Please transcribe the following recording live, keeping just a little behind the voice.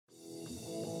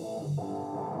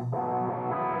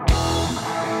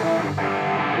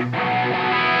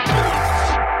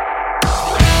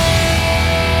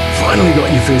finally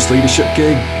got your first leadership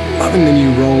gig, loving the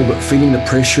new role, but feeling the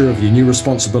pressure of your new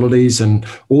responsibilities and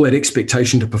all that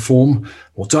expectation to perform?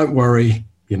 Well, don't worry,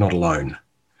 you're not alone.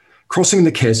 Crossing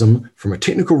the chasm from a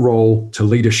technical role to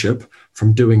leadership,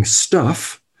 from doing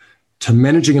stuff to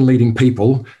managing and leading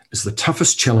people, is the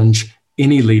toughest challenge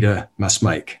any leader must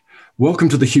make. Welcome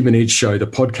to the Human Edge Show, the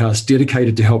podcast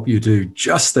dedicated to help you do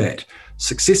just that,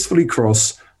 successfully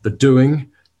cross the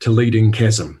doing to leading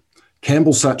chasm.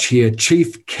 Campbell Such here,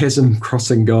 Chief Chasm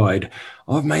Crossing Guide.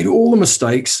 I've made all the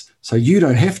mistakes so you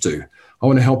don't have to. I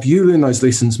want to help you learn those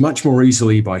lessons much more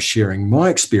easily by sharing my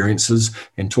experiences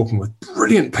and talking with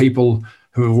brilliant people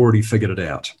who have already figured it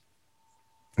out.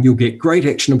 You'll get great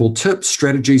actionable tips,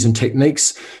 strategies, and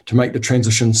techniques to make the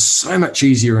transition so much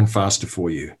easier and faster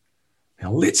for you.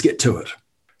 Now let's get to it.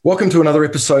 Welcome to another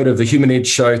episode of the Human Edge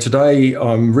Show. Today,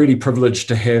 I'm really privileged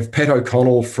to have Pat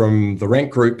O'Connell from the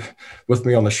Rank Group with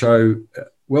me on the show.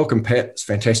 Welcome, Pat. It's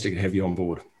fantastic to have you on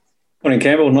board. Morning,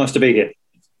 Campbell. Nice to be here.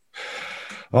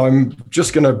 I'm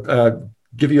just going to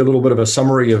give you a little bit of a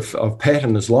summary of Pat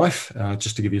and his life,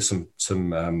 just to give you some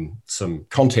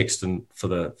context for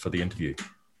the interview.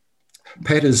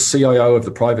 Pat is CIO of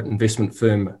the private investment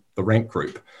firm, the Rank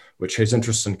Group, which has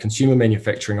interests in consumer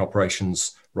manufacturing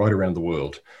operations right around the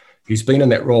world. He's been in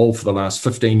that role for the last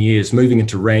 15 years, moving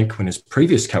into Rank when his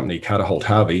previous company, Carter Holt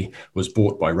Harvey, was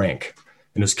bought by Rank.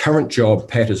 In his current job,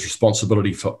 Pat has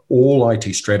responsibility for all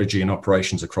IT strategy and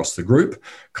operations across the group,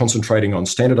 concentrating on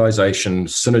standardization,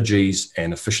 synergies,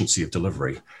 and efficiency of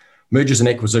delivery. Mergers and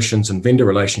acquisitions and vendor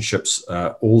relationships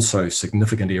are also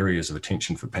significant areas of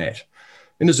attention for Pat.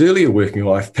 In his earlier working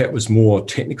life, Pat was more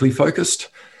technically focused,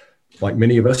 like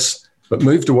many of us, but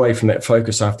moved away from that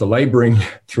focus after laboring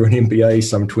through an MBA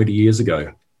some 20 years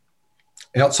ago.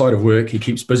 Outside of work, he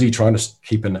keeps busy trying to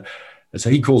keep as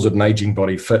he calls it, an aging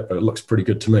body fit, but it looks pretty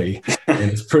good to me.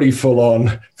 And it's pretty full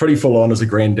on as a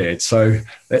granddad. So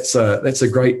that's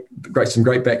some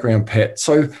great background, Pat.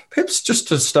 So perhaps just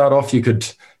to start off, you could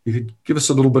give us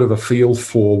a little bit of a feel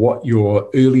for what your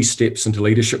early steps into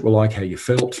leadership were like, how you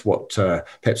felt, what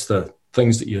perhaps the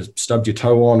things that you stubbed your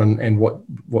toe on, and what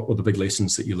were the big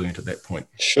lessons that you learned at that point?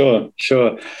 Sure.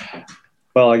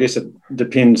 Well, I guess it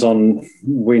depends on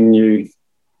when you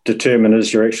determine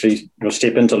as you'll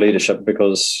step into leadership,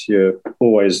 because you're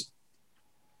always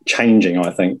changing,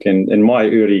 I think. And my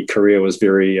early career was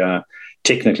very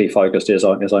technically focused, as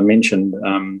I mentioned.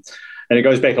 And it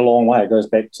goes back a long way. It goes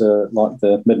back to like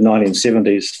the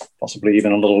mid-1970s, possibly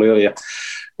even a little earlier.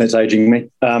 That's aging me.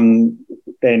 And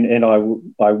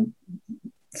I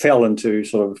fell into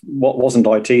sort of what wasn't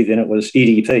IT then, it was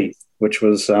EDP, which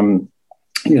was,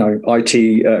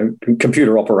 IT,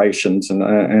 computer operations. And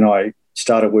I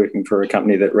started working for a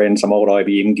company that ran some old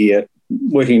IBM gear,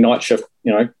 working night shift,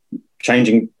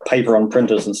 changing paper on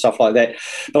printers and stuff like that.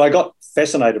 But I got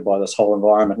fascinated by this whole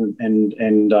environment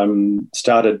and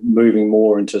started moving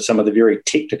more into some of the very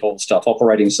technical stuff,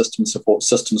 operating system support,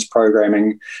 systems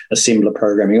programming, assembler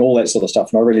programming, all that sort of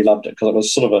stuff. And I really loved it because it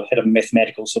was had a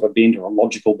mathematical sort of bent or a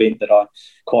logical bent that I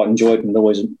quite enjoyed and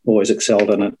always excelled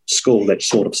in at school, that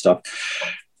sort of stuff.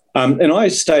 And I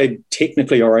stayed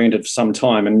technically oriented for some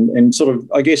time and sort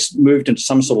of, I guess, moved into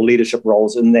some sort of leadership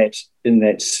roles in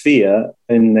that sphere,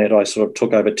 in that I sort of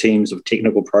took over teams of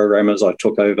technical programmers. I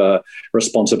took over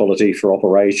responsibility for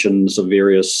operations of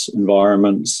various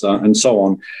environments and so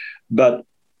on. But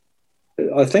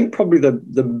I think probably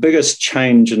the biggest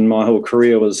change in my whole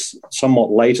career was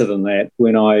somewhat later than that,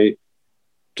 when I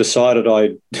decided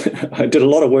I did a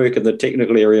lot of work in the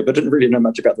technical area, but didn't really know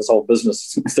much about this whole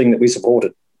business thing that we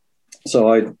supported.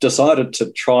 So I decided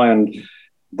to try and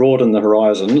broaden the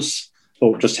horizons.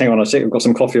 Oh, just hang on a sec. I've got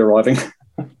some coffee arriving.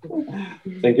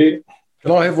 Thank you.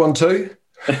 Can I have one too?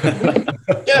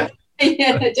 Yeah,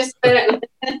 just Pat,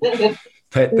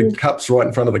 the cup's right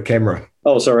in front of the camera.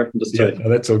 Oh, sorry. No,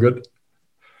 that's all good.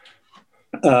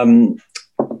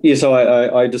 So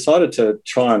I decided to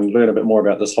try and learn a bit more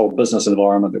about this whole business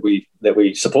environment that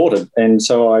we supported. And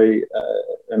so I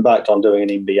embarked on doing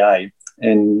an MBA.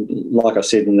 And like I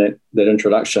said in that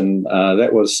introduction,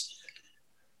 that was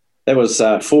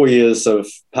 4 years of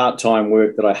part-time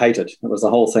work that I hated. The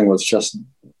whole thing was just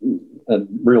a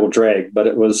real drag, but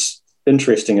it was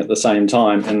interesting at the same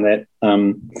time, in that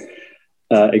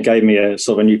it gave me a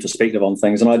sort of a new perspective on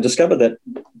things. And I discovered that,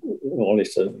 or at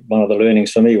least one of the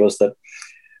learnings for me, was that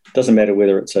it doesn't matter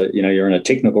whether it's you're in a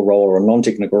technical role or a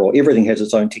non-technical role. Everything has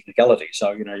its own technicality.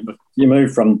 So, you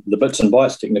move from the bits and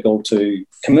bytes technical to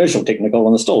commercial technical,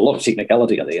 and there's still a lot of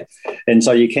technicality there. And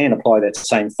so you can apply that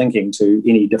same thinking to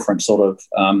any different sort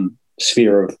of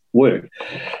sphere of work.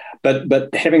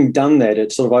 But having done that,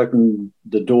 it sort of opened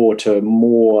the door to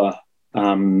more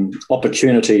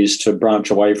opportunities to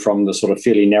branch away from the sort of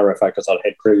fairly narrow focus I'd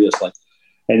had previously.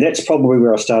 And that's probably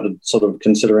where I started sort of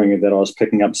considering that I was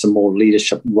picking up some more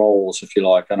leadership roles, if you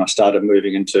like, and I started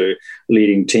moving into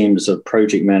leading teams of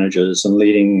project managers and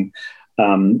leading,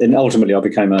 and ultimately I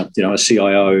became a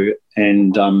CIO,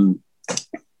 and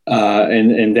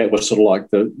that was sort of like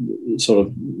the sort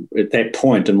of at that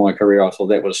point in my career, I thought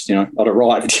that was, I'd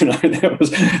arrived,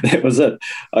 that was it.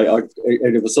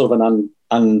 It was sort of an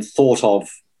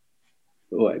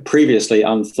previously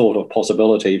unthought of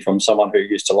possibility from someone who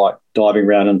used to like diving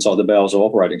around inside the bowels of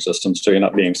operating systems to end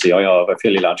up being CIO of a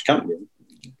fairly large company.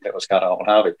 That was Carter Holt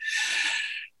Harvey.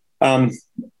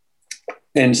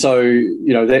 And so,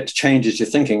 that changes your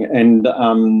thinking. And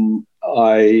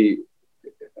I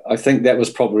think that was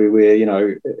probably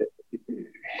where,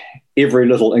 every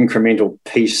little incremental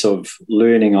piece of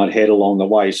learning I'd had along the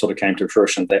way sort of came to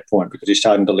fruition at that point, because you're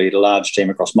starting to lead a large team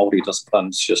across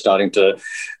multi-disciplines. You're starting to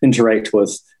interact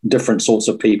with different sorts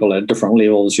of people at different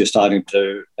levels. You're starting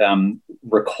to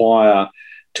require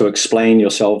to explain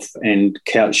yourself and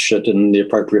couch it in the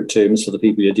appropriate terms for the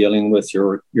people you're dealing with.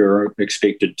 You're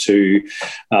expected to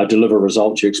deliver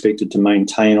results. You're expected to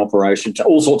maintain operations.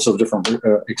 All sorts of different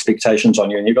expectations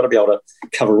on you, and you've got to be able to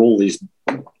cover all these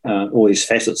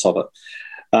facets of it.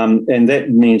 And that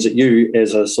means that you,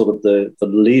 as a sort of the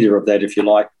leader of that, if you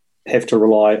like, have to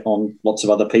rely on lots of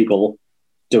other people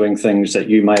doing things that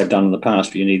you may have done in the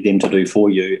past, but you need them to do for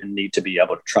you and need to be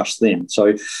able to trust them.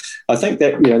 So I think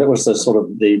that, that was the sort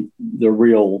of the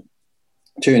real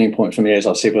turning point for me, as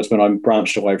I said, was when I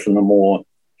branched away from the more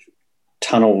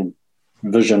tunnel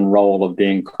vision role of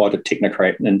being quite a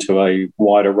technocrat into a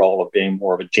wider role of being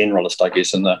more of a generalist, I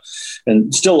guess,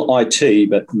 and still IT,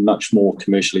 but much more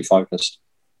commercially focused.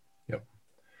 Yep.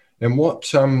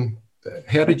 And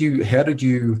how did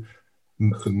you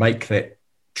make that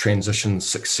transition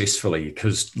successfully?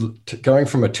 Because going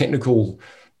from a technical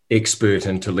expert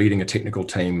into leading a technical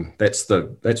team, that's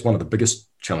one of the biggest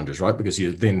challenges, right? Because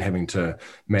you're then having to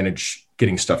manage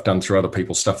getting stuff done through other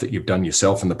people's stuff that you've done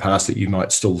yourself in the past that you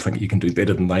might still think you can do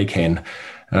better than they can.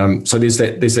 So there's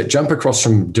that jump across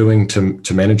from doing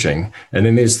to managing, and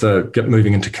then there's the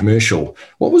moving into commercial.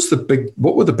 What were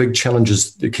the big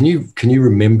challenges? Can you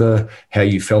remember how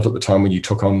you felt at the time when you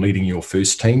took on leading your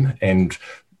first team, and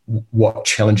what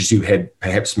challenges you had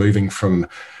perhaps moving from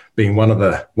being one of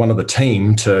the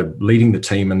team to leading the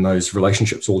team, and those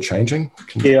relationships all changing?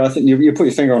 I think you put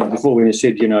your finger on it before when you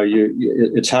said,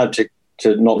 it's hard to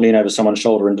not lean over someone's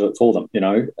shoulder and do it for them,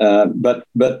 but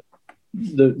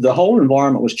the whole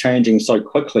environment was changing so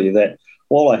quickly that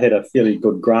while I had a fairly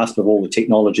good grasp of all the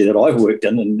technology that I worked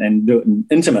in and do it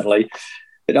intimately,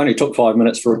 it only took 5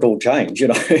 minutes for it all to change,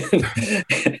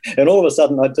 and all of a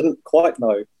sudden I didn't quite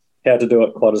know how to do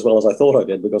it quite as well as I thought I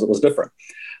did, because it was different.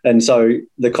 And so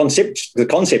the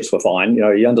concepts were fine.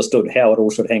 You understood how it all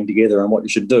should hang together and what you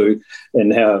should do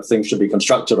and how things should be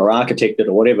constructed or architected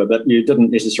or whatever, but you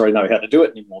didn't necessarily know how to do it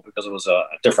anymore because it was a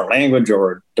different language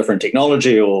or a different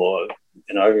technology, or,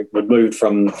 we'd moved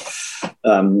from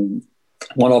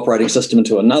one operating system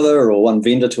into another, or one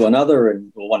vendor to another,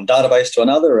 or one database to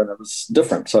another, and it was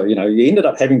different. So, you ended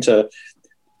up having to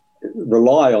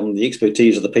rely on the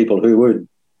expertise of the people who were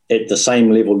at the same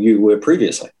level you were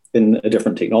previously in a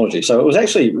different technology. So it was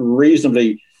actually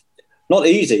reasonably not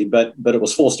easy, but it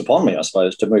was forced upon me, I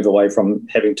suppose, to move away from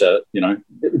having to,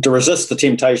 to resist the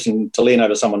temptation to lean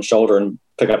over someone's shoulder and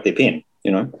pick up their pen,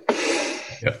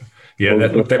 Yeah,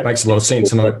 that makes a lot of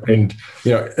sense. And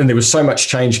there was so much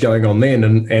change going on then.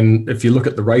 And if you look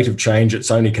at the rate of change,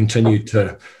 it's only continued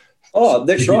to. Oh,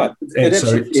 that's right. And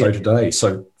so today.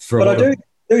 So but I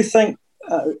do think,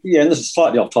 and this is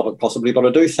slightly off topic possibly, but I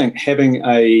do think having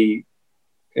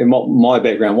and what my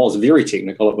background was very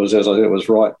technical. It was, as I said, it was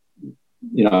right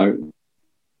down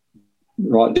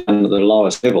to the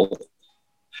lowest level.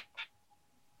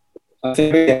 I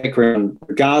think background,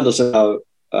 regardless of how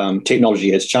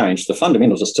technology has changed, the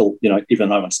fundamentals are still, even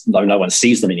though no one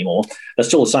sees them anymore, they're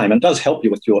still the same. And it does help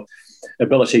you with your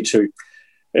ability to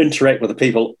interact with the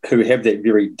people who have that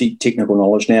very deep technical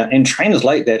knowledge now and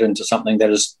translate that into something that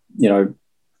is,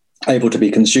 able to be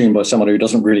consumed by someone who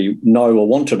doesn't really know or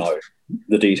want to know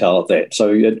the detail of that.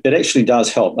 So it actually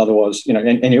does help. Otherwise,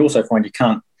 and you also find you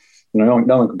can't, no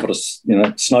one can put a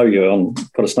snow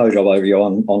job over you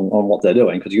on what they're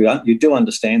doing, because you do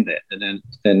understand that,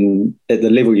 and at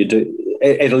the level you do,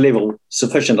 at a level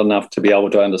sufficient enough to be able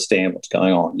to understand what's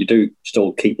going on. You do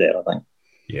still keep that, I think.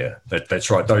 Yeah, that's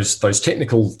right. Those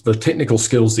technical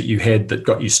skills that you had that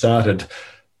got you started,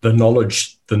 the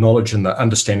knowledge and the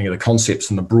understanding of the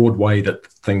concepts and the broad way that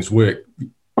things work,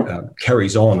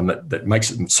 carries on, and that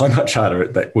makes it so much harder.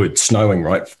 That word snowing,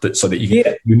 right? So that you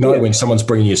know when someone's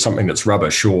bringing you something that's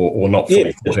rubbish or not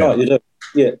fully thought out. You do.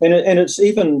 Yeah, and it's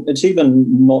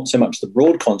even not so much the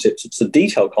broad concepts; it's the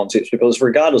detailed concepts. Because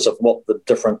regardless of what the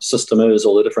different system is,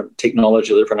 or the different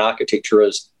technology, or the different architecture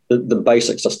is, the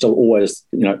basics are still always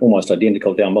almost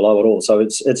identical down below it all. So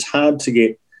it's hard to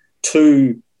get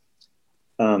too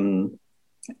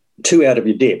out of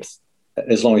your depth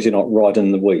as long as you're not right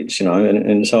in the weeds,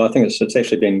 And so I think it's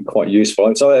actually been quite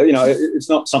useful. So it's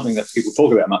not something that people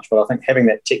talk about much, but I think having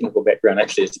that technical background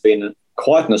actually has been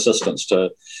quite an assistance to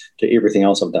everything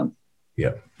else I've done.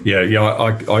 Yeah.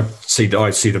 I see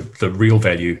the real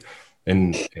value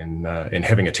in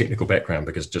having a technical background,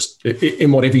 because just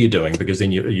in whatever you're doing, because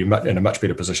then you're in a much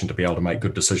better position to be able to make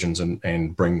good decisions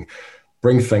and bring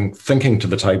thinking to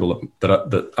the table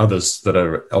that others that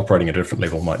are operating at a different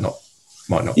level might not.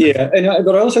 Yeah,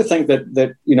 but I also think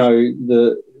that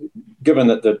given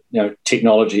that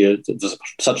technology there's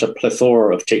such a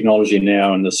plethora of technology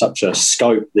now, and there's such a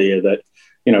scope there that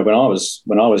when I was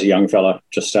a young fella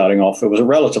just starting off, it was a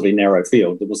relatively narrow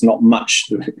field. There was not much.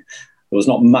 There was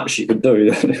not much you could do.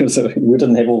 We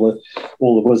didn't have all the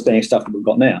whiz bang stuff that we've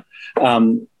got now.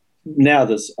 Now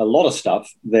there's a lot of stuff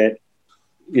that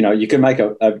you can make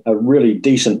a really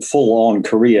decent full-on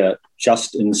career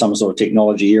just in some sort of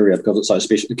technology area, because it's so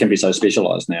special. It can be so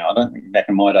specialised now. I don't think back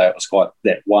in my day it was quite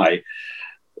that way,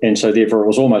 and so therefore it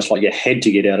was almost like you had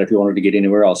to get out if you wanted to get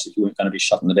anywhere else. If you weren't going to be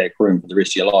shut in the back room for the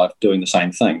rest of your life doing the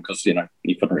same thing, because you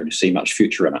couldn't really see much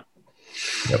future in it.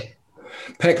 Yep.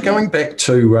 Pat, going back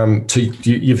to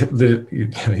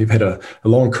you've had a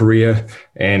long career,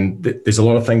 and there's a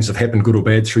lot of things that have happened, good or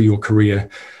bad, through your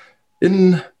career.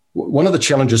 One of the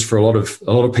challenges for a lot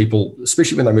of people,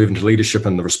 especially when they move into leadership,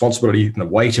 and the responsibility and the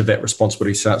weight of that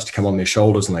responsibility starts to come on their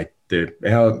shoulders, and their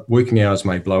working hours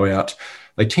may blow out,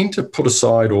 they tend to put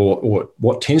aside, or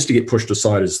what tends to get pushed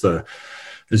aside is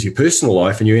your personal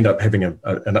life, and you end up having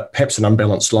perhaps an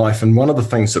unbalanced life. And one of the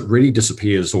things that really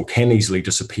disappears, or can easily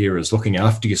disappear, is looking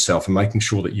after yourself and making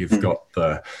sure that you've got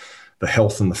the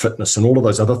health and the fitness and all of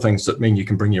those other things that mean you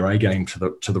can bring your A game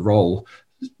to the role.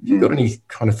 Have you got any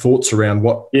kind of thoughts around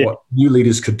what new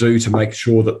leaders could do to make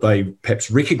sure that they perhaps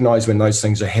recognise when those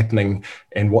things are happening,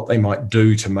 and what they might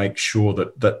do to make sure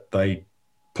that they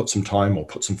put some time or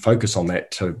put some focus on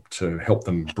that to help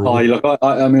them broaden? Look,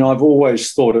 I mean, I've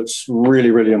always thought it's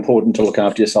really, really important to look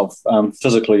after yourself,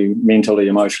 physically, mentally,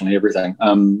 emotionally, everything.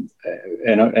 And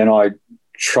I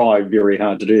try very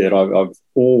hard to do that. I've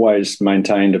always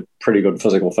maintained a pretty good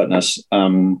physical fitness.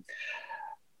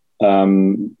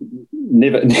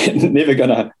 Never going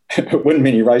to win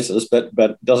many races, but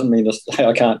doesn't mean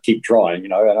I can't keep trying,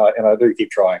 and I do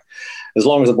keep trying. As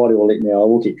long as the body will let me, I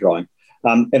will keep trying.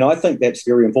 And I think that's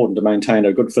very important, to maintain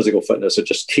a good physical fitness. It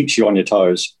just keeps you on your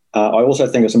toes. I also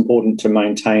think it's important to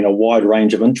maintain a wide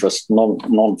range of interests,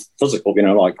 non-physical.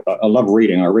 Like I love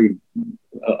reading. I read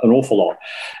an awful lot,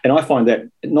 and I find that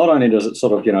not only does it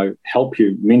sort of help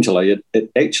you mentally,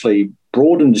 it actually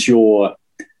broadens your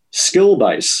skill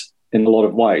base in a lot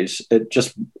of ways. It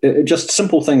just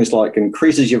simple things like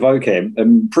increases your vocab,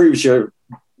 improves your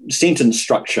sentence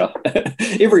structure,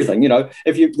 everything.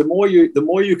 The more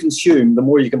you consume, the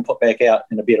more you can put back out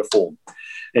in a better form.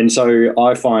 And so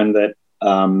I find that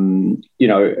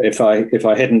if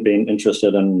I hadn't been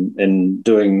interested in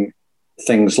doing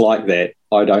things like that,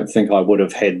 I don't think I would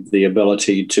have had the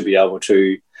ability to be able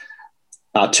to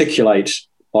articulate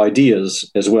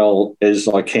ideas as well as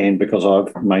I can, because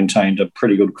I've maintained a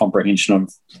pretty good comprehension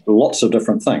of lots of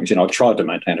different things. I've tried to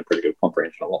maintain a pretty good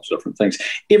comprehension of lots of different things.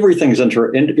 Everything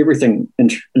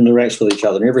interacts with each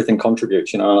other, and everything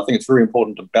contributes. And I think it's very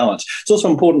important to balance. It's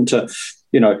also important to,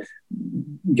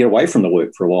 get away from the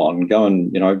work for a while and go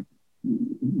and,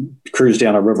 cruise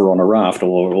down a river on a raft,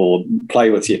 or play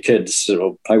with your kids,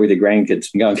 or play with your grandkids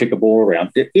and go and kick a ball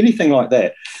around. Anything like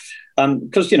that.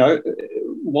 Because,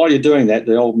 while you're doing that,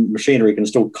 the old machinery can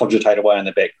still cogitate away in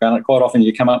the background. And quite often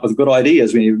you come up with good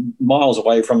ideas when you're miles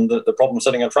away from the problem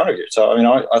sitting in front of you. So, I mean,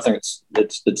 I think it's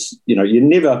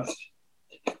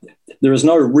there is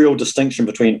no real distinction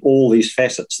between all these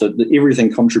facets, that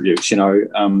everything contributes,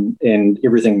 and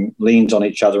everything leans on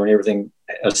each other, and everything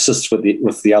assists with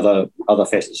the other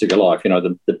facets of your life.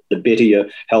 The better your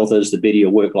health is, the better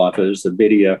your work life is, the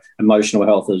better your emotional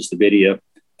health is, the better your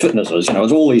fitness is.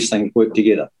 As all these things work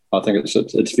together. I think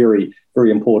it's very,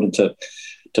 very important to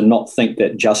not think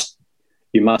that just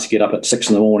you must get up at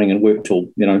 6 a.m. and work till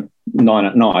 9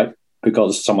 p.m.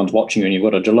 because someone's watching you and you've got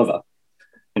to deliver.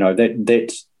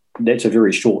 That's a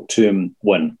very short-term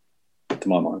win, to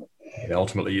my mind. Yeah,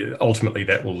 ultimately,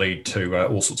 that will lead to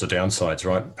all sorts of downsides,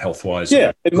 right? Health-wise.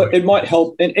 Yeah, it might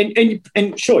help.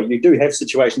 And sure, you do have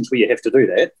situations where you have to do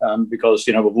that because,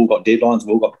 we've all got deadlines,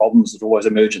 we've all got problems, there's always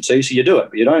emergencies. So you do it,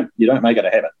 but you don't make it a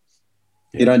habit.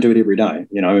 Yeah. You don't do it every day.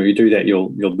 You do that,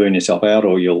 you'll burn yourself out,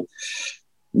 or you'll,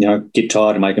 get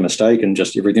tired and make a mistake and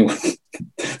just everything will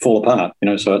fall apart,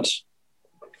 so it's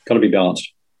got to be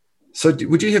balanced. So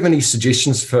would you have any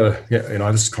suggestions for,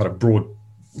 this is kind of broad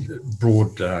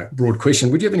question.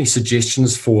 Would you have any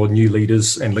suggestions for new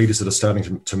leaders and leaders that are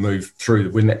starting to move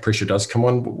through when that pressure does come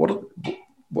on?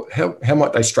 How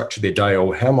might they structure their day,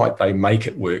 or how might they make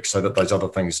it work so that those other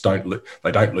things don't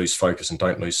lose focus and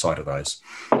don't lose sight of those?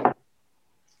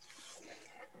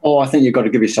 Oh, I think you've got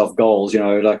to give yourself goals,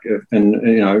 might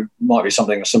be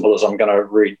something as simple as I'm going to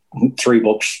read 3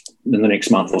 books in the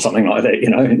next month or something like that,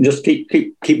 and just keep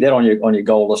that on your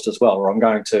goal list as well. Or I'm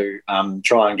going to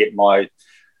try and get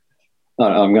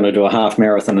I'm going to do a half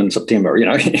marathon in September,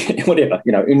 whatever,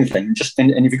 anything.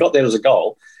 And if you've got that as a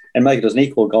goal and make it as an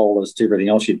equal goal as to everything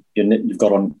else you've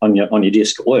got on your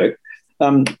desk at work,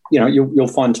 you'll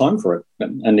find time for it,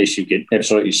 unless you get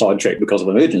absolutely sidetracked because of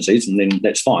emergencies, and then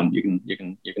that's fine. You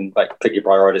can pick your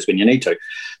priorities when you need to,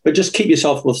 but just keep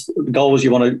yourself with goals you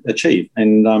want to achieve,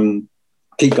 and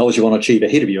keep goals you want to achieve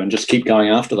ahead of you, and just keep going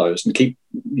after those, and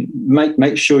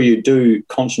make sure you do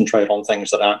concentrate on things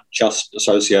that aren't just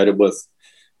associated with,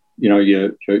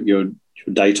 your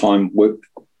daytime work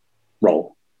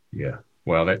role. Yeah,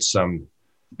 well, that's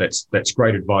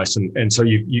great advice, and so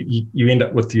you end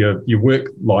up with your work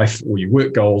life or your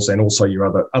work goals, and also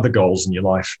your other goals in your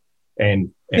life,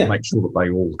 and make sure that they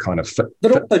all kind of fit.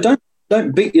 But also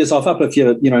don't beat yourself up if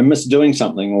you miss doing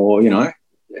something, or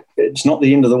it's not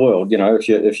the end of the world.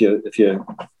 If you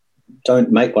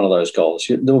don't make one of those goals,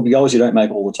 there will be goals you don't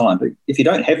make all the time. But if you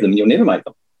don't have them, you'll never make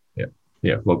them.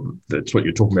 Yeah, well, that's what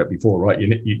you're talking about before, right?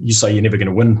 You say you're never going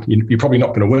to win. You're probably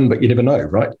not going to win, but you never know,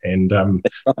 right? And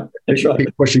that's right.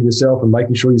 Keep pushing yourself and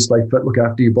making sure you stay fit, look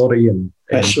after your body.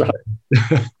 That's right.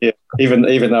 Yeah, even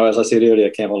though, as I said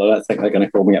earlier, Campbell, I don't think they're going to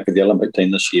call me up with the Olympic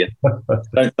team this year.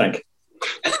 Don't think.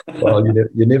 Well,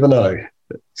 you never know.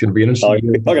 It's going to be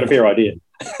interesting. I got a fair idea.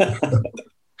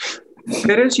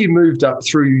 But as you moved up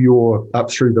through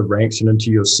the ranks and into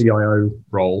your CIO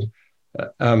role,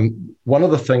 one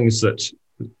of the things that's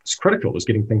critical is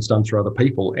getting things done through other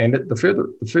people. And the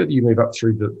further you move up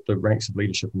through the ranks of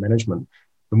leadership and management,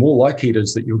 the more likely it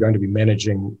is that you're going to be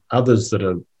managing others that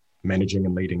are managing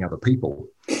and leading other people.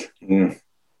 Mm.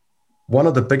 One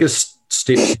of the biggest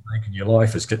steps you make in your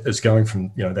life is going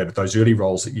from those early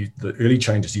roles the early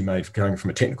changes you made, going from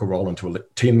a technical role into a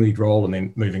team lead role, and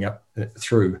then moving up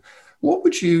through. What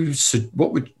would you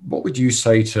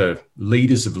say to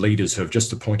leaders of leaders who have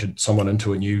just appointed someone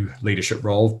into a new leadership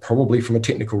role, probably from a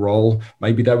technical role?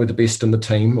 Maybe they were the best in the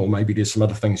team, or maybe there's some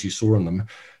other things you saw in them,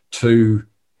 to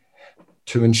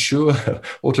ensure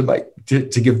or to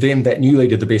give them, that new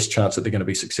leader, the best chance that they're going to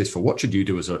be successful. What should you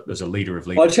do as a leader of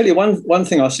leaders? I'll tell you one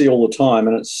thing I see all the time,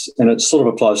 and it sort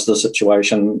of applies to the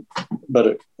situation,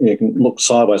 but you can look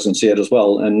sideways and see it as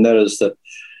well, and that is that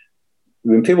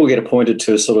when people get appointed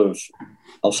to sort of,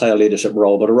 I'll say a leadership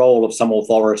role, but a role of some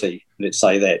authority, let's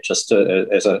say that, just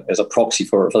as a proxy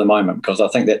for the moment, because I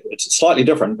think that it's slightly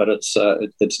different, but it's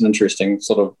an interesting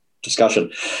sort of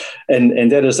discussion.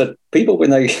 And that is that people, when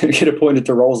they get appointed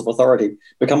to roles of authority,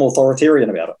 become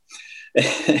authoritarian about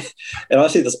it. And I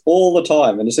see this all the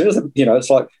time. And as soon as, it's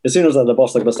like, as soon as they're the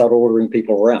boss, they're going to start ordering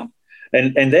people around.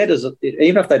 And that is,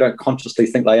 even if they don't consciously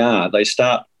think they are, they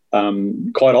start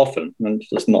quite often, and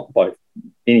it's not by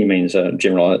any means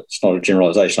it's not a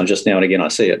generalization. Just now and again I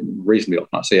see it, reasonably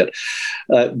often I see it.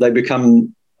 They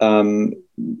become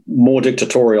more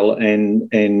dictatorial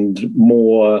and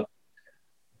more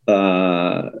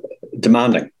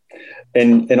demanding,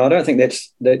 and I don't think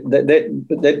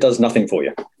that does nothing for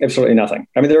you. Absolutely nothing.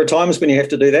 I mean, there are times when you have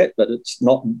to do that, but it's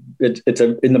not. It's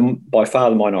by far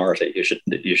the minority. You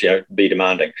should be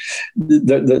demanding.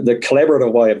 The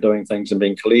collaborative way of doing things and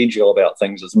being collegial about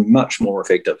things is much more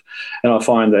effective. And I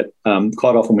find that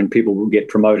quite often when people will get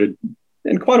promoted,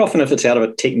 and quite often if it's out of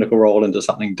a technical role into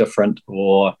something different,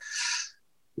 or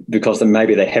because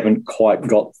maybe they haven't quite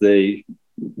got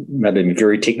maybe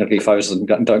very technically focused and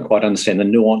don't quite understand the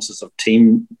nuances of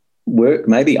team work,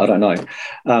 maybe, I don't know,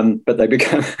 but they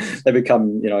become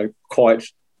quite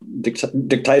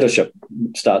dictatorship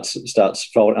starts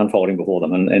unfolding before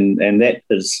them, and that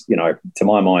is, to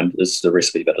my mind, is the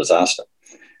recipe for disaster.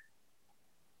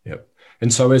 Yep.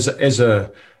 And so as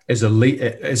a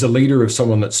leader of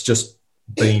someone that's just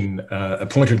been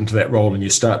appointed into that role, and you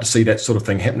start to see that sort of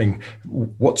thing happening,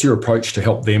 what's your approach to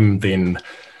help them then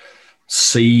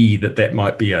see that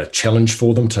might be a challenge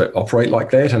for them to operate like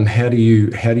that? And how do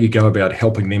you go about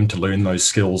helping them to learn those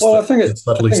skills Well, that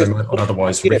subtleties they might not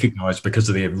otherwise recognise because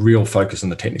of their real focus in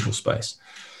the technical space?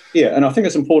 Yeah, and I think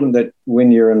it's important that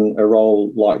when you're in a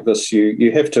role like this,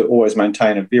 you have to always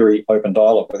maintain a very open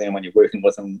dialogue with anyone you're working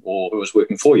with or who is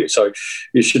working for you. So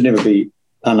you should never be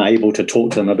unable to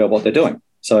talk to them about what they're doing.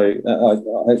 So,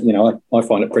 I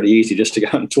find it pretty easy just to go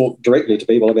and talk directly to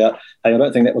people about, hey, I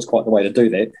don't think that was quite the way to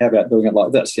do that. How about doing it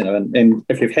like this? And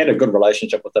if you've had a good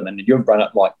relationship with them and you've run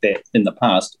it like that in the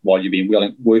past while you've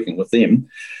been working with them,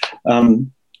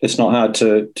 it's not hard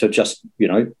to just,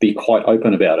 be quite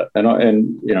open about it.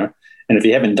 And if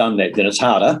you haven't done that, then it's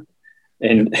harder.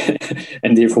 And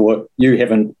and therefore you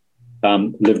haven't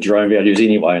lived your own values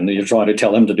anyway, and you're trying to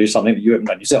tell them to do something that you haven't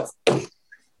done yourself.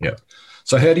 Yeah.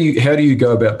 So how do you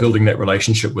go about building that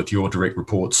relationship with your direct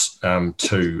reports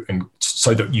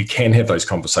so that you can have those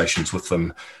conversations with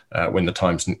them when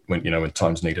time's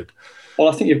needed? Well,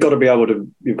 I think you've got to be able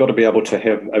to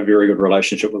have a very good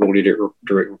relationship with all your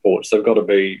direct reports. They've got to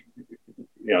be,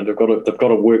 they've got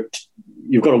to work.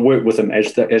 You've got to work with them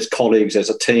as colleagues, as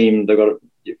a team. They've got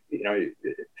to,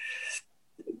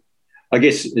 I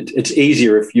guess it's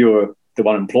easier if you're the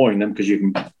one employing them because you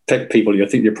can pick people you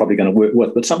think you're probably going to work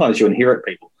with. But sometimes you inherit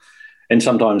people, and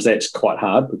sometimes that's quite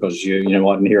hard because you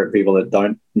might inherit people that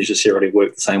don't necessarily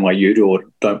work the same way you do or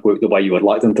don't work the way you would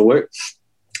like them to work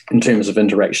in terms of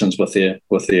interactions with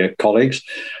their colleagues.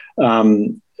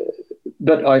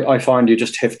 But I find you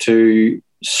just have to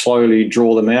slowly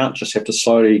draw them out, just have to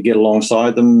slowly get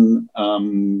alongside them.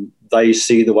 They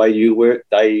see the way you work.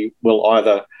 They will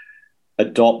either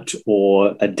adopt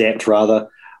or adapt rather,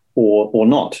 or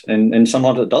not. And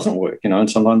sometimes it doesn't work, and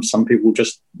sometimes some people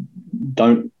just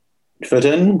don't fit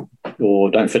in or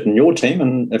don't fit in your team.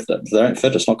 And if they don't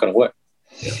fit, it's not going to work.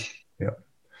 Yeah. Yeah.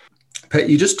 Pat,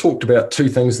 you just talked about two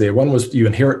things there. One was you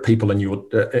inherit people, and you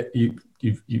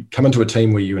come into a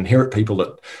team where you inherit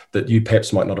people that you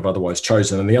perhaps might not have otherwise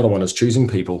chosen. And the other one is choosing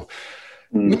people.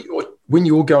 When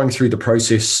you're going through the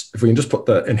process, if we can just put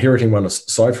the inheriting one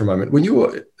aside for a moment, when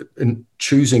you're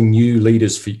choosing new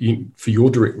leaders for your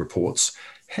direct reports,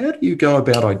 how do you go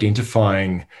about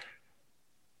identifying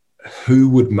who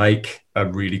would make a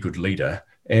really good leader,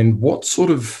 and what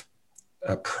sort of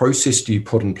process do you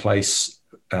put in place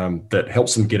that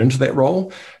helps them get into that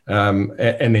role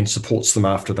and then supports them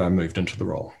after they're moved into the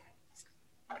role?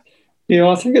 Yeah,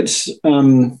 I think it's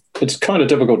kind of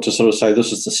difficult to sort of say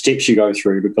this is the steps you go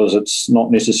through because it's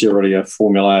not necessarily a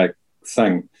formulaic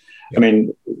thing. Yep. I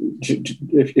mean,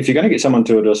 if you're going to get someone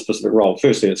to a specific role,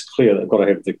 firstly, it's clear they've got to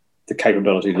have the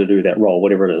capability to do that role,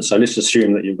 whatever it is. So let's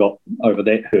assume that you've got over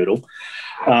that hurdle.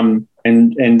 And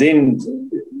then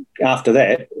after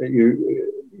that,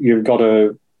 you've got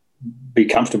to be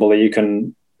comfortable that you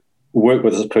can work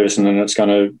with this person and it's going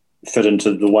to fit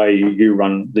into the way you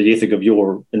run, the ethic of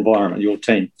your environment, your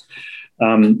team.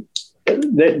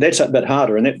 That's a bit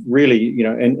harder, and that really,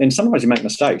 and sometimes you make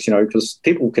mistakes, because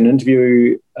people can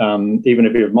interview, even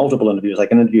if you have multiple interviews, they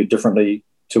can interview differently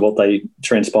to what they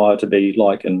transpire to be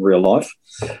like in real life,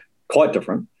 quite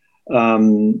different.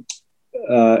 And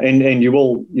you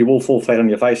will fall flat on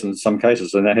your face in some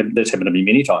cases, and that's happened to me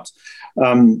many times.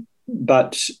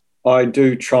 But I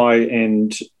do try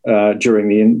and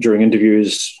during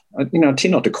interviews, I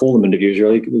tend not to call them interviews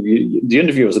really. The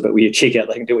interview is a bit where you check out,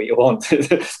 they can do what you want.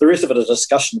 The rest of it is a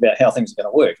discussion about how things are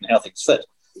going to work and how things fit.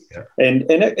 Yeah. And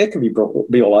it can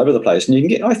be all over the place.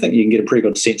 And I think you can get a pretty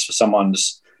good sense for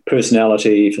someone's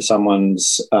personality, for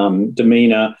someone's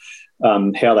demeanour,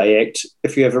 how they act,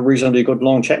 if you have a reasonably good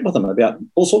long chat with them about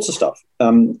all sorts of stuff.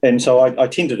 And so I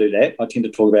tend to do that. I tend to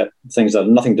talk about things that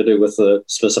have nothing to do with the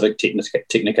specific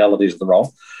technicalities of the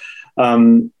role.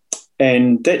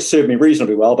 And that served me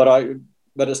reasonably well,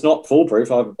 but it's not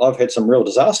foolproof. I've had some real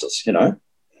disasters,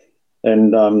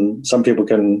 and some people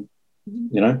can,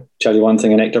 tell you one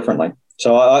thing and act differently.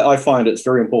 So I find it's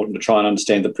very important to try and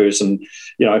understand the person,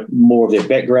 more of their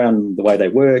background, the way they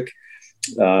work,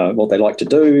 what they like to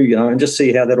do, and just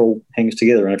see how that all hangs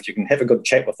together. And if you can have a good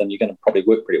chat with them, you're going to probably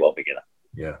work pretty well together.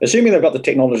 Yeah. Assuming they've got the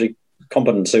technology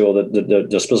competency or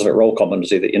the specific role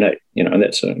competency that you need, and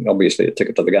that's obviously a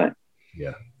ticket to the game.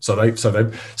 Yeah. So are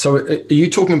you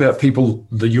talking about people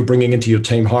that you're bringing into your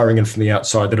team, hiring in from the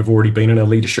outside that have already been in a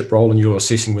leadership role and you're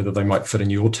assessing whether they might fit in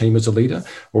your team as a leader?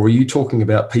 Or are you talking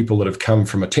about people that have come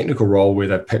from a technical role where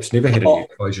they've perhaps never had any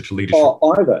exposure to leadership?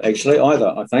 Either,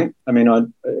 I think. I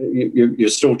mean, you're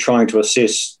still trying to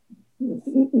assess,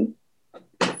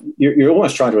 you're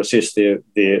almost trying to assess their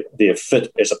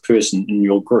fit as a person in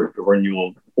your group or in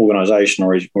your organisation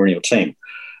or in your team.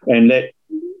 And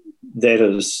that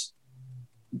is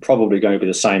probably going to be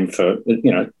the same for,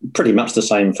 pretty much the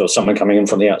same for someone coming in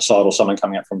from the outside or someone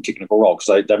coming up from a technical role,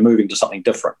 because they're moving to something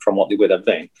different from where they've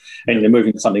been. And they're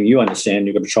moving to something you understand.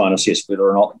 You've got to try and assess whether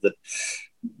or not that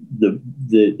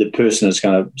the person is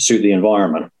going to suit the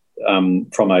environment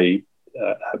from a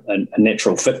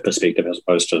natural fit perspective as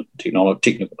opposed to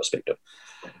technical perspective.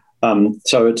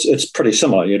 So it's pretty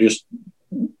similar.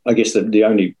 I guess the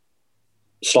only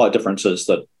slight difference is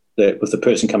that with the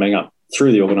person coming up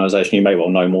through the organisation, you may well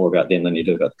know more about them than you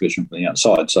do about the person from the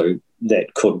outside. So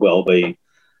that could well be,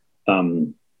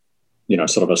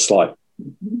 sort of a slight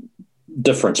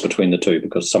difference between the two,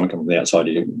 because someone coming from the outside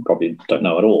you probably don't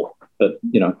know at all. But,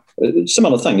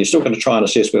 similar thing. You're still going to try and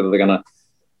assess whether they're going to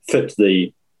fit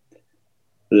the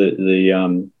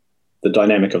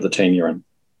dynamic of the team you're in.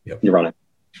 Yep. You're running.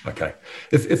 Okay.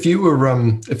 If you were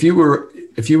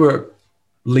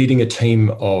leading a team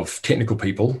of technical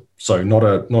people, so not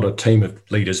a team of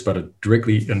leaders, but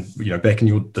directly, and back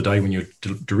in the day when you're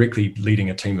directly leading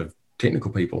a team of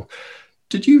technical people,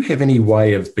 did you have any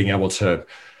way of being able to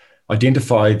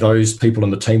identify those people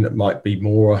in the team that might be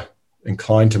more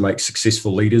inclined to make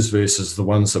successful leaders versus the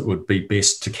ones that would be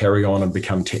best to carry on and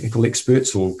become technical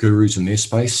experts or gurus in their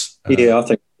space? Yeah, I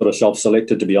think sort of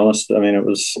self-selected, to be honest. I mean, it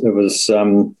was.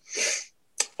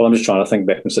 Well, I'm just trying to think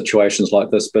back in situations like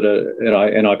this, but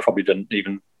I probably didn't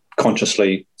even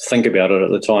consciously think about it at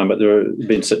the time. But there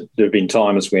have been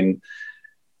times when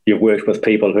you've worked with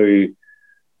people who,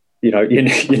 they're going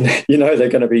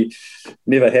to be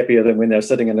never happier than when they're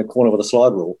sitting in the corner with a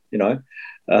slide rule,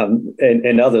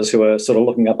 and others who are sort of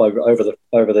looking up over the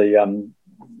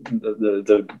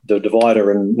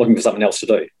divider and looking for something else to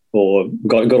do, or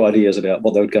got good ideas about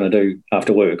what they're going to do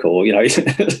after work, or they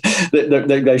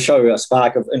show a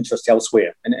spark of interest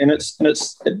elsewhere, and it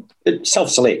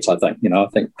self-selects. I think I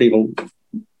think people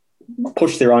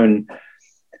push their own,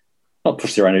 not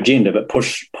push their own agenda, but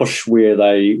push where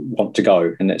they want to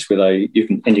go, and that's where you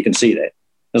can see that.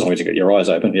 As long as you got your eyes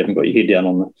open, you haven't got your head down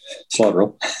on the slide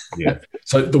rule. Yeah.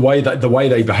 So the way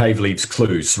they behave leaves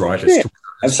clues, right? Yeah,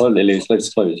 absolutely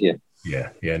leaves clues. Yeah. Yeah.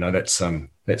 Yeah. No, that's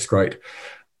great.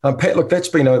 Pat, look, that's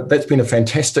been a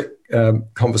fantastic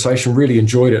conversation. Really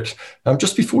enjoyed it.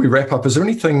 Just before we wrap up, is there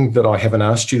anything that I haven't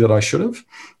asked you that I should have?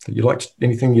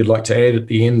 Anything you'd like to add at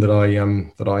the end that I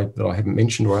haven't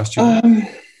mentioned or asked you? I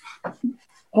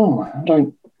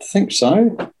don't think so.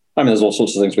 I mean, there's all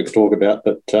sorts of things we could talk about,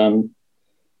 but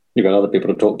you've got other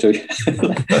people to talk to.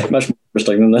 Much more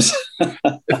interesting than this.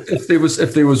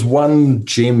 if there was one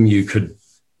gem you could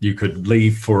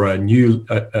leave for a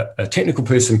technical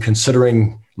person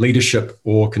considering leadership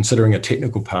or considering a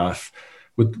technical path,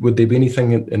 would there be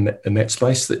anything in that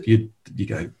space that you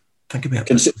go think about?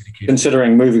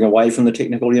 Considering moving away from the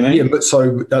technical, you mean? Yeah, but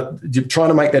so you're trying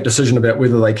to make that decision about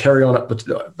whether they carry on up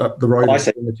the road as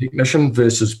being a technician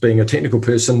versus being a technical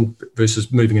person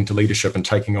versus moving into leadership and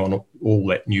taking on all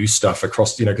that new stuff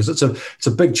across, because it's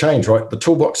a big change, right? The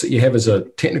toolbox that you have as a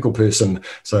technical person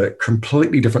is a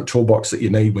completely different toolbox that you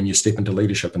need when you step into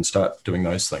leadership and start doing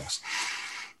those things.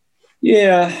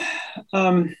 Yeah,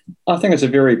 I think it's a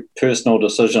very personal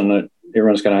decision that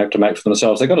everyone's going to have to make for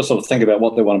themselves. They've got to sort of think about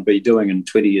what they want to be doing in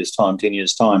 20 years' time, 10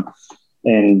 years' time.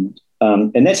 And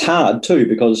that's hard too,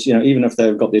 because, even if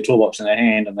they've got their toolbox in their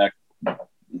hand and they're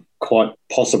quite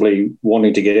possibly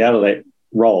wanting to get out of that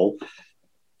role,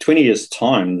 20 years'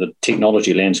 time, the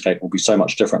technology landscape will be so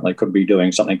much different. They could be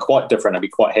doing something quite different and be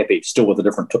quite happy still with a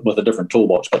different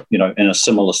toolbox, but, in a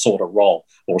similar sort of role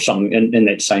or something in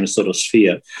that same sort of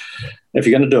sphere. If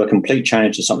you're going to do a complete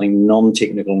change to something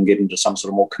non-technical and get into some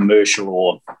sort of more commercial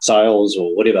or sales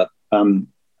or whatever,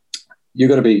 you've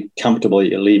got to be comfortable that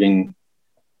you're leaving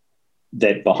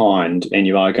that behind and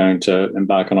you are going to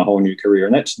embark on a whole new career.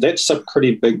 And that's a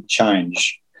pretty big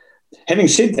change. Having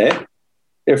said that,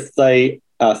 if they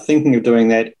are thinking of doing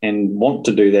that and want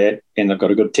to do that and they've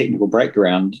got a good technical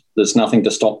background, there's nothing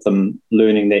to stop them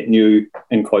learning that new,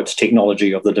 in quotes,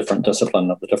 technology of the different discipline,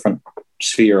 of the different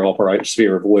sphere of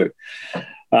work.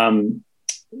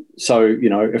 So,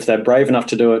 if they're brave enough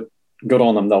to do it, good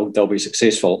on them, they'll be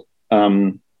successful.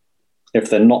 If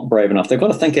they're not brave enough, they've got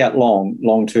to think out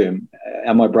long term.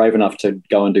 Am I brave enough to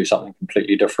go and do something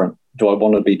completely different? Do I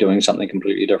want to be doing something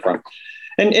completely different?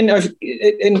 And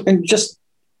just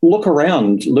look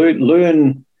around,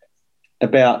 learn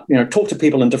about, talk to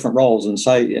people in different roles and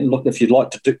say, and look, if you'd like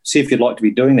to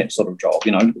be doing that sort of job,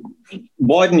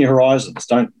 widen your horizons.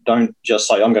 Don't just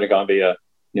say, I'm going to go and be a,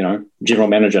 general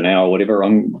manager now or whatever.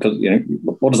 Because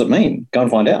what does it mean? Go and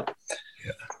find out.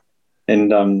 Yeah.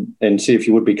 And see if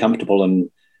you would be comfortable in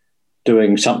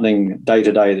doing something day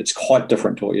to day that's quite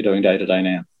different to what you're doing day to day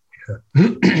now.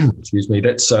 Excuse me.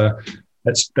 That's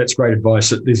That's great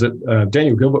advice. There's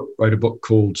Daniel Gilbert wrote a book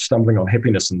called Stumbling on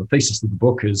Happiness, and the thesis of the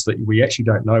book is that we actually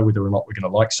don't know whether or not we're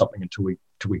going to like something until we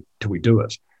do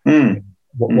it.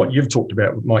 What you've talked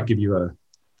about might give you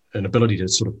an ability to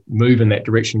sort of move in that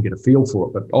direction and get a feel for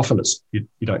it, but often you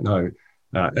don't know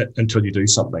until you do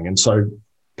something. And so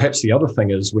perhaps the other thing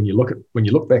is when you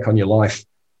look back on your life,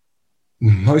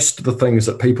 most of the things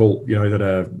that people, that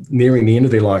are nearing the end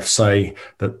of their life say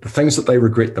that the things that they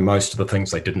regret the most are the things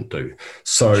they didn't do.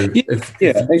 So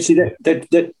actually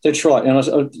that's right.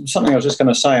 And something I was just going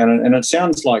to say, and it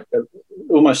sounds like, it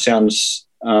almost sounds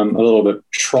a little bit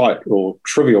trite or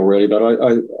trivial really, but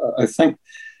I think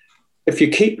if you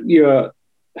keep your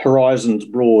horizons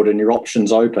broad and your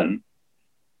options open,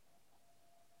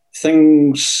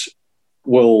 things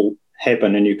will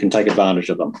happen and you can take advantage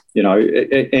of them,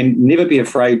 and never be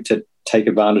afraid to take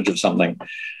advantage of something.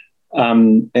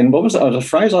 And what was it? A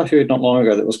phrase I heard not long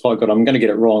ago that was quite good. I'm going to get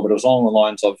it wrong, but it was along the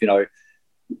lines of,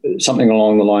 something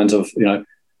along the lines of,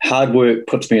 hard work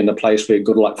puts me in the place where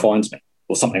good luck finds me,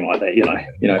 or something like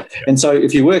that, And so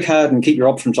if you work hard and keep your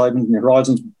options open and your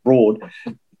horizons broad,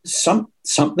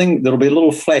 something, there'll be a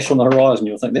little flash on the horizon.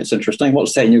 You'll think, that's interesting.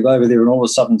 What's that? And you go over there and all of a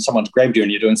sudden someone's grabbed you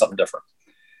and you're doing something different.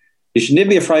 You should never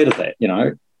be afraid of that,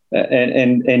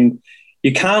 and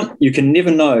you can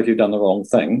never know if you've done the wrong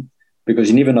thing because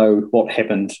you never know what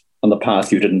happened on the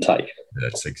path you didn't take.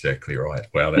 That's exactly right.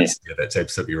 Wow, that's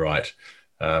absolutely right.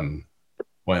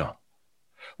 Wow.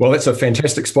 Well, that's a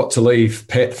fantastic spot to leave.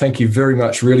 Pat, thank you very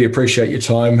much. Really appreciate your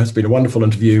time. It's been a wonderful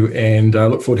interview, and I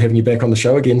look forward to having you back on the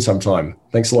show again sometime.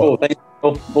 Thanks a lot. Oh, thanks.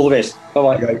 All the best.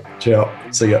 Bye-bye. Okay, ciao.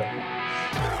 See ya.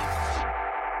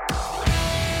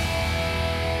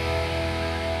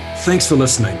 Thanks for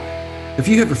listening. If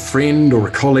you have a friend or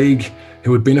a colleague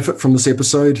who would benefit from this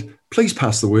episode, please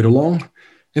pass the word along.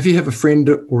 If you have a friend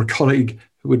or a colleague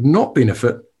who would not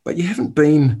benefit, but you haven't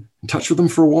been in touch with them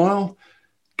for a while,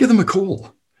 give them a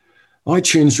call.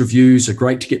 iTunes reviews are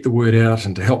great to get the word out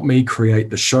and to help me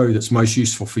create the show that's most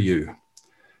useful for you.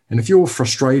 And if you're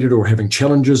frustrated or having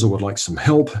challenges or would like some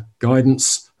help,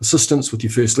 guidance, assistance with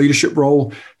your first leadership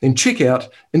role, then check out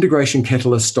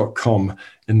integrationcatalyst.com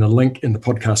in the link in the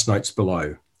podcast notes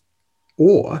below.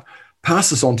 Or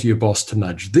pass this on to your boss to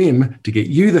nudge them to get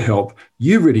you the help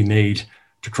you really need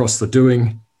to cross the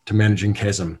doing to managing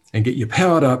chasm and get you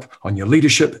powered up on your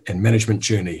leadership and management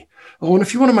journey. Oh, and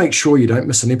if you want to make sure you don't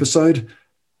miss an episode,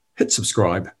 hit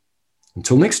subscribe.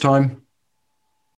 Until next time.